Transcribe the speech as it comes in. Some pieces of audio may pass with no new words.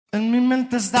En mi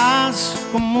mente estás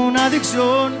como una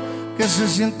adicción que se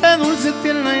siente dulce,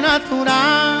 tierna y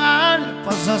natural.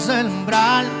 Pasas el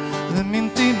umbral de mi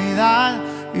intimidad,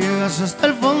 llegas hasta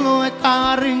el fondo de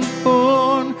cada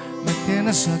rincón. Me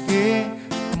tienes aquí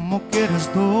como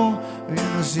quieres tú,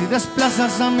 vienes y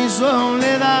desplazas a mi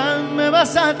soledad, me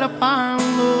vas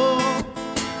atrapando.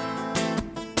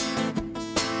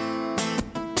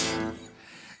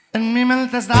 En mi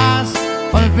mente estás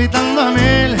palpitando a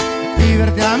mil y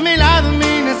verte a mi lado es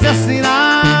mi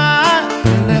necesidad.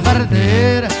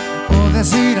 Dejarte ir o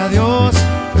decir adiós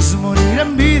es morir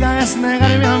en vida, es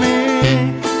negarme a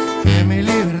mí. Que mi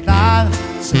libertad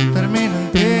se termina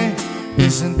en ti y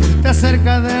sentirte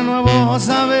cerca de nuevo,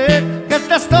 saber que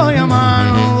te estoy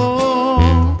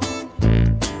amando.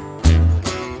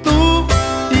 Tú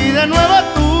y de nuevo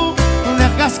tú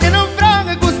dejas que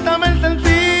naufrague justamente en ti.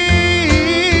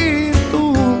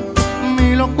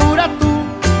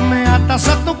 A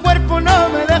tu cuerpo no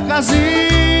me dejas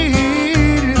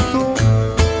ir, tú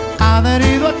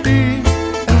adherido a ti,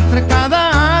 entre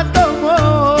cada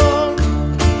átomo,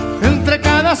 entre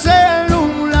cada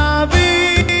célula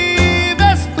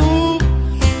vives tú,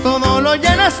 todo lo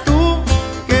llenas tú,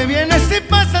 que vienes y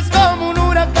pasas como un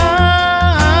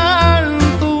huracán,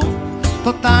 tú,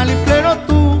 total y pleno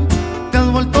tú, te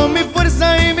has vuelto mi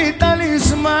fuerza y mi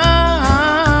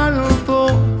talismán, tú,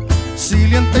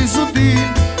 silente y sutil.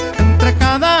 Entre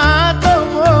cada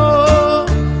átomo,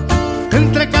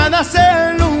 entre cada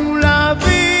célula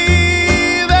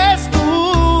vives tú.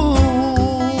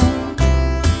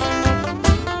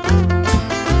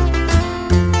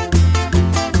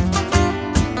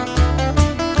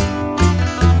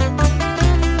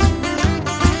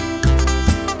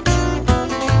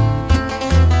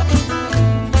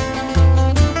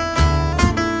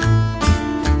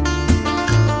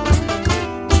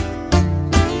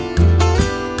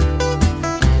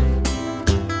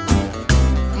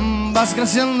 Vas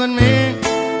creciendo en mí,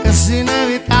 es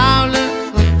inevitable.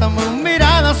 Soy tan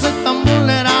mirada, soy tan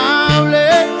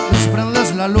vulnerable.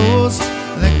 Desprendes la luz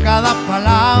de cada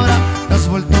palabra, te has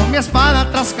vuelto mi espada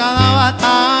tras cada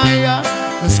batalla.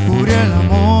 Descubrí el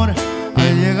amor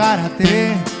al llegar a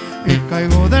ti y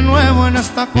caigo de nuevo en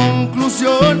esta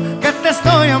conclusión que te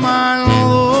estoy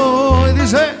amando. Y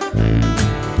dice: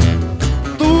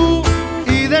 tú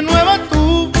y de nuevo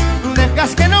tú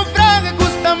dejas que naufrague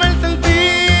justamente en ti.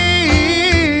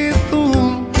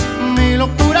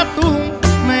 Tú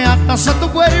me atas a tu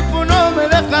cuerpo, no me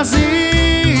dejas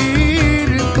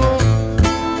ir, tú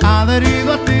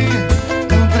adherido a ti,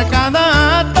 entre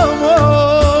cada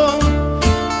átomo,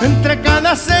 entre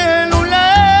cada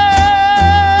célula.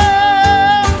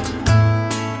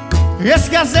 Y es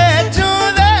que has hecho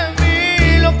de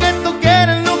mí lo que tú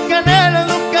quieres, lo que anhelas,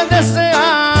 lo que has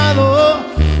deseado.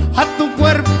 A tu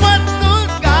cuerpo, a tus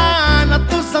ganas, a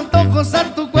tus antojos, a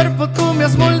tu cuerpo tú me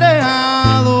has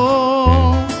moldeado.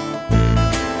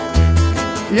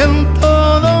 Y en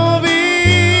todo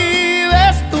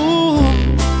vives tú,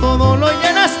 todo lo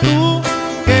llenas tú,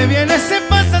 que vienes y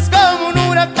pasas como un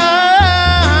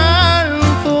huracán,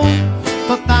 tú,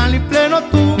 total y pleno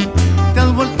tú, te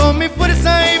has vuelto mi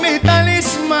fuerza y mi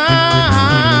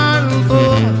talismán, tú,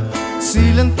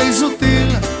 silente y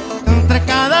sutil, entre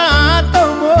cada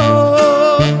átomo,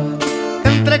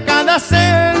 entre cada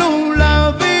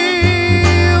célula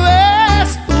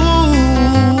vives tú.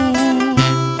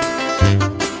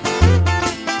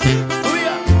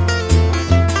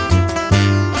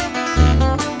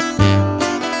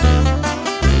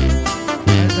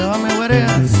 Ahí te va, mi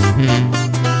güereas.